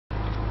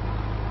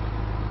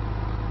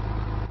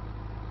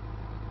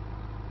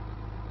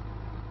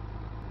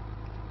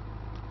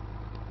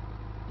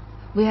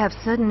We have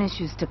certain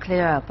issues to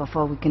clear up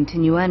before we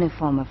continue any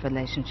form of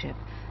relationship,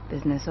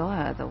 business or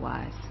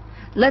otherwise.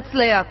 Let's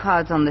lay our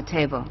cards on the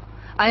table.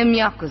 I am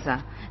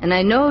Yakuza, and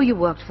I know you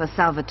worked for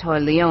Salvatore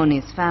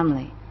Leone's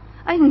family.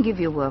 I can give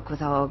you work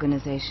with our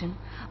organization,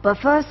 but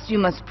first you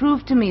must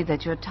prove to me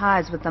that your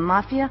ties with the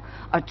Mafia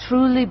are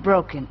truly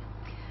broken.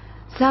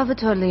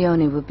 Salvatore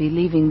Leone will be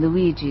leaving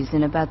Luigi's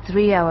in about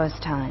 3 hours'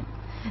 time.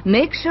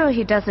 Make sure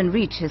he doesn't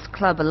reach his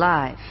club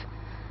alive.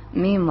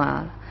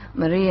 Meanwhile,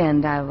 Maria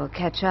and I will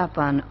catch up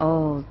on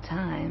old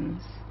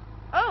times.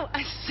 Oh,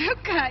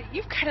 Asuka,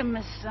 you've got a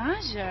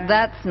massager.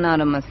 That's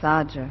not a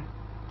massager.